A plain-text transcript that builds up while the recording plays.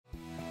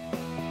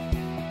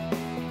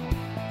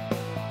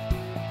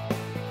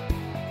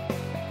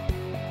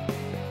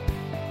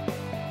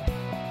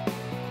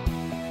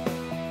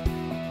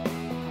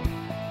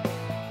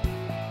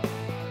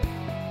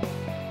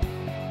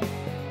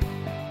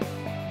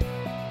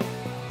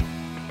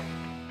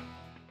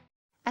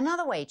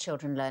Another way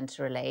children learn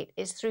to relate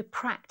is through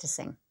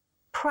practicing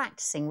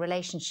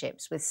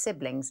relationships with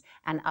siblings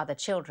and other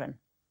children.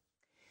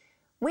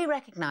 We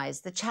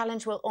recognise the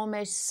challenge will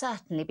almost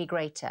certainly be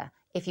greater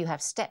if you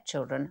have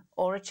stepchildren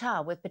or a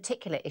child with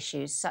particular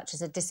issues such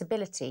as a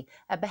disability,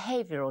 a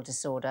behavioural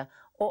disorder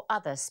or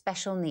other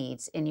special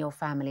needs in your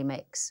family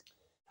mix.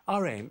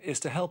 Our aim is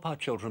to help our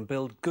children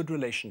build good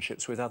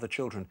relationships with other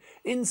children,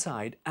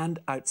 inside and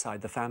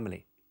outside the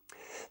family.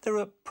 There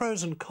are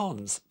pros and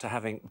cons to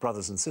having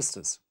brothers and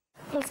sisters.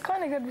 Well, it's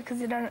kind of good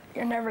because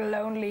you're never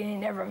lonely and you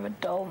never have a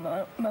dull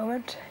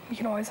moment. You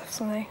can always have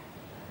someone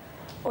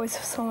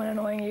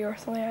annoying you or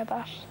something like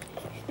that.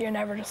 You're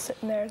never just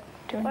sitting there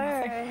doing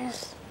nothing.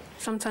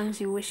 Sometimes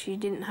you wish you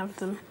didn't have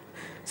them.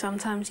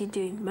 Sometimes you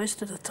do.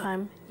 Most of the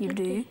time you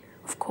do,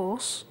 of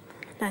course.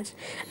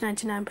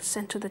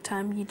 99% of the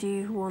time you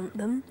do want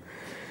them.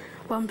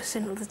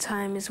 1% of the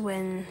time is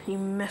when you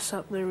mess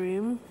up the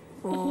room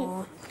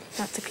or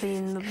have to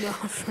clean the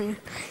bathroom.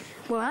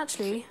 Well,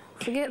 actually,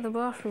 forget the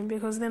bathroom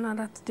because then I'd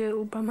have to do it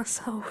all by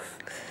myself.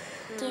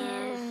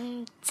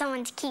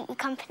 Someone to keep you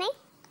company.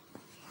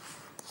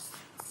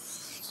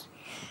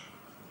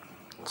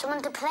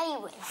 Someone to play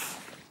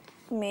with.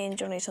 Me and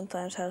Johnny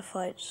sometimes have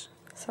fights.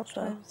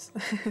 Sometimes.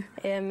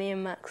 Yeah, me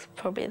and Max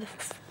probably the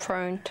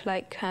prone to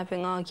like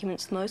having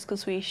arguments the most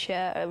because we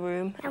share a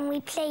room. And we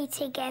play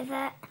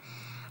together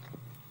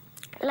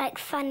like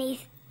funny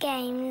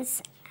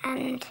games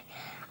and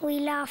we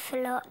laugh a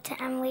lot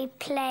and we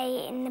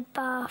play in the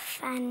bath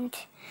and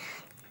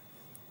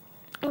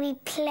we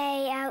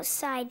play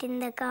outside in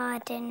the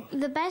garden.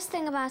 The best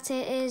thing about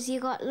it is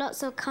you got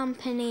lots of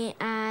company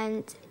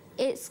and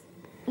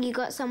you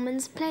got someone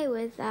to play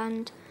with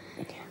and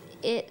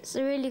it's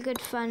really good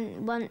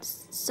fun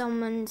once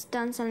someone's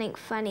done something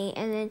funny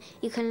and then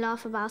you can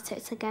laugh about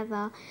it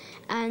together.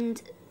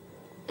 And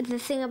the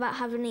thing about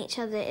having each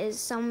other is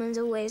someone's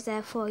always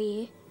there for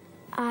you.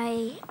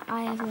 I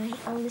have my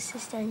older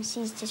sister and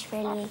she's just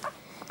really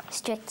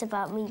strict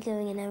about me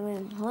going in her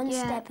room. One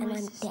step and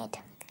I'm dead.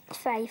 It's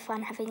very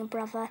fun having a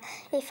brother.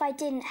 If I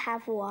didn't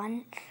have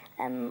one,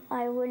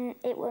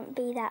 it wouldn't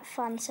be that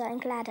fun, so I'm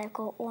glad I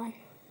got one.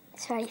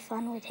 It's very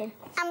fun with him.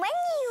 And when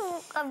you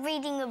are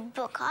reading a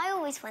book, I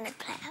always want to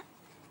play it.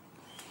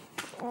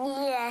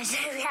 Yes,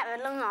 we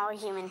have a long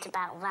argument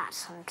about that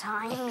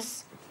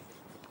sometimes.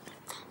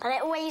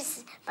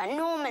 But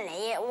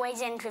normally it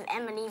always ends with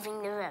Emma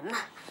leaving the room.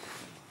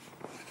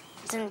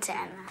 Doesn't it,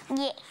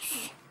 Emma?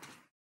 Yes.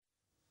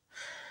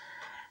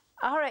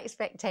 Our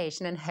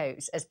expectation and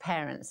hopes as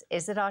parents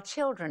is that our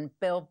children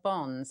build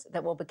bonds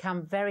that will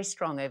become very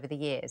strong over the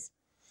years.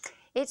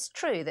 It's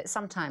true that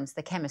sometimes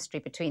the chemistry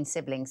between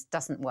siblings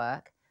doesn't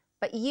work,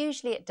 but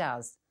usually it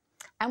does,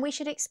 and we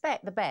should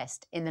expect the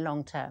best in the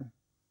long term.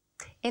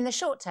 In the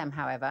short term,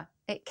 however,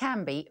 it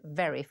can be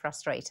very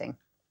frustrating.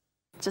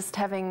 Just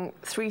having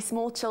 3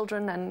 small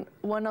children and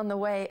one on the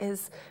way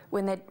is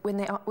when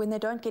they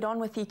don't get on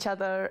with each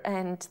other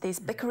and there's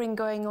bickering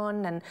going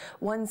on and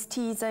one's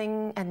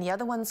teasing and the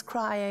other one's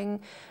crying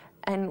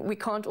and we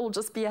can't all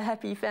just be a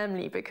happy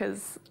family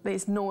because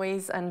there's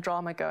noise and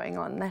drama going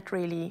on. That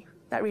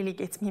really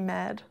gets me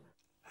mad.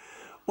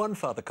 One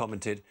father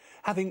commented,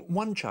 having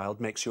one child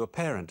makes you a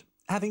parent.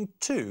 Having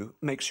 2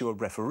 makes you a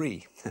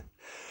referee.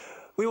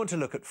 We want to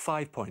look at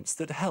 5 points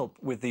that help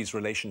with these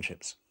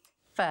relationships.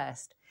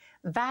 First,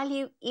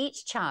 value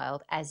each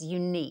child as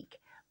unique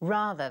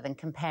rather than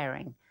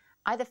comparing,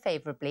 either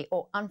favourably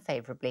or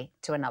unfavourably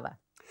to another.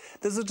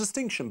 There's a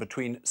distinction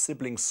between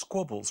sibling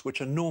squabbles,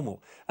 which are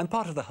normal and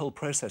part of the whole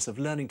process of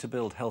learning to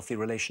build healthy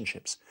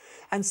relationships,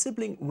 and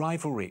sibling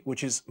rivalry,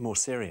 which is more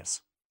serious.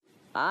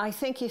 I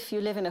think if you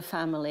live in a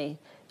family,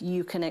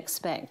 you can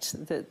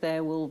expect that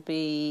there will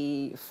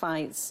be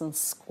fights and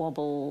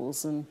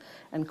squabbles and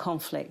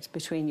conflict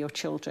between your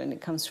children.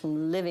 It comes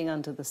from living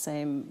under the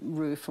same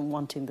roof and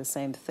wanting the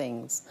same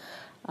things.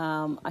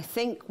 I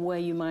think where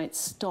you might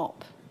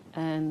stop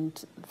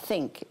and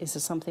think, is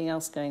there something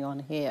else going on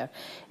here,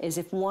 is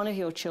if one of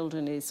your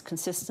children is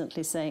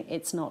consistently saying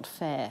it's not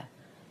fair,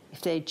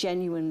 if they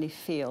genuinely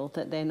feel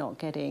that they're not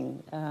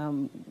getting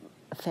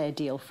a fair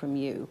deal from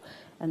you,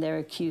 and they're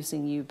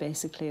accusing you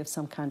basically of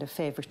some kind of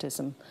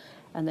favouritism,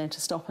 and then to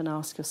stop and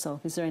ask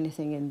yourself, is there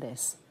anything in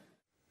this?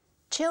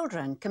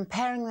 Children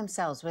comparing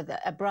themselves with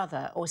a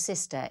brother or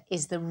sister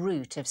is the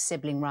root of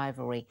sibling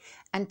rivalry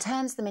and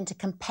turns them into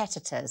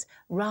competitors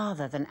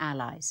rather than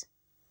allies.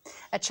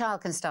 A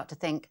child can start to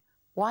think,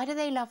 why do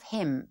they love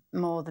him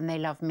more than they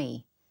love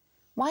me?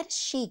 Why does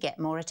she get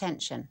more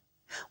attention?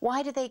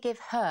 Why do they give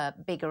her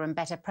bigger and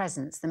better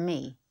presents than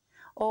me?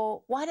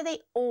 Or why do they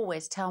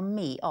always tell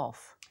me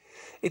off?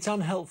 It's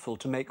unhelpful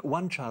to make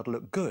one child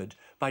look good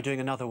by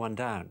doing another one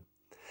down.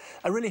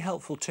 A really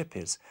helpful tip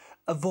is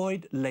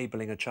avoid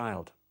labelling a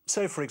child.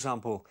 So, for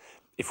example,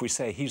 if we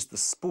say he's the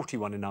sporty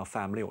one in our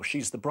family, or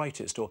she's the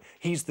brightest, or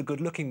he's the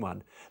good-looking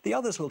one, the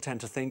others will tend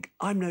to think,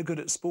 I'm no good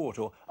at sport,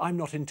 or I'm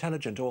not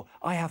intelligent, or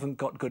I haven't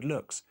got good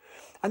looks,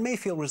 and may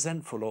feel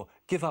resentful or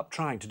give up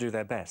trying to do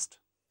their best.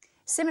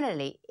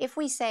 Similarly, if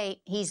we say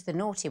he's the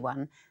naughty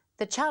one,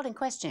 the child in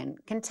question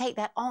can take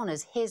that on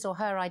as his or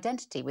her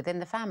identity within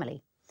the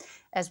family.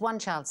 As one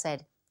child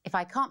said, "If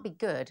I can't be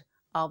good,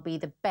 I'll be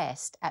the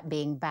best at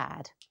being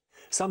bad."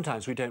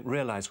 Sometimes we don't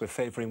realise we're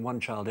favouring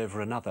one child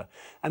over another,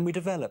 and we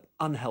develop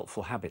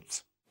unhelpful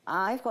habits.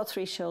 I've got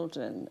 3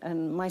 children,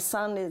 and my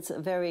son was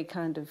a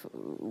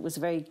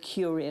very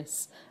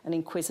curious and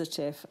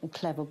inquisitive and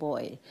clever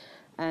boy.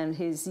 And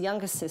his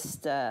younger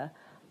sister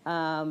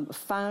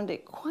found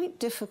it quite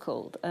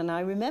difficult. And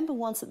I remember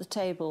once at the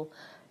table,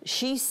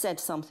 she said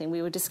something,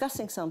 we were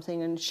discussing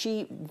something, and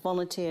she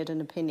volunteered an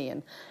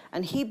opinion.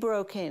 And he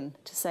broke in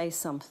to say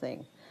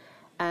something.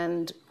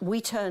 And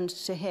we turned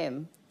to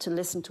him to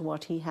listen to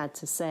what he had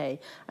to say.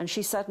 And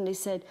she suddenly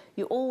said,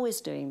 "You're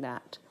always doing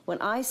that. When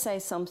I say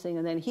something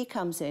and then he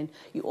comes in,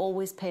 you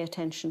always pay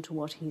attention to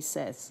what he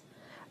says."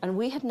 And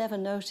we had never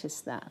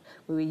noticed that.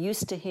 We were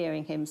used to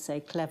hearing him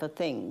say clever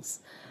things.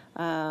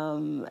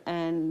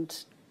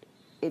 And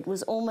it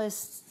was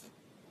almost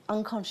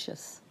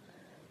unconscious.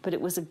 But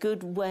it was a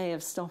good way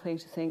of stopping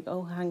to think,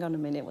 oh, hang on a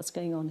minute, what's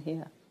going on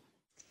here?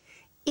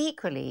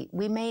 Equally,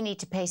 we may need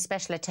to pay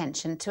special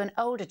attention to an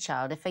older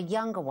child if a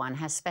younger one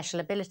has special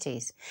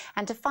abilities,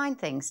 and to find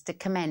things to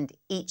commend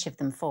each of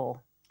them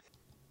for.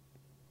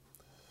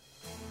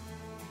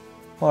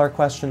 Well, our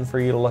question for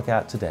you to look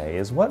at today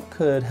is, what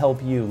could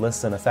help you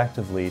listen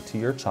effectively to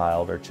your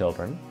child or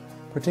children,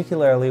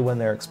 particularly when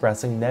they're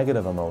expressing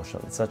negative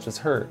emotions such as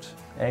hurt,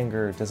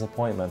 anger,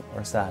 disappointment,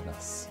 or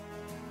sadness?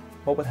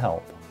 What would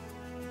help?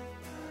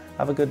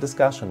 Have a good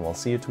discussion. We'll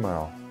see you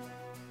tomorrow.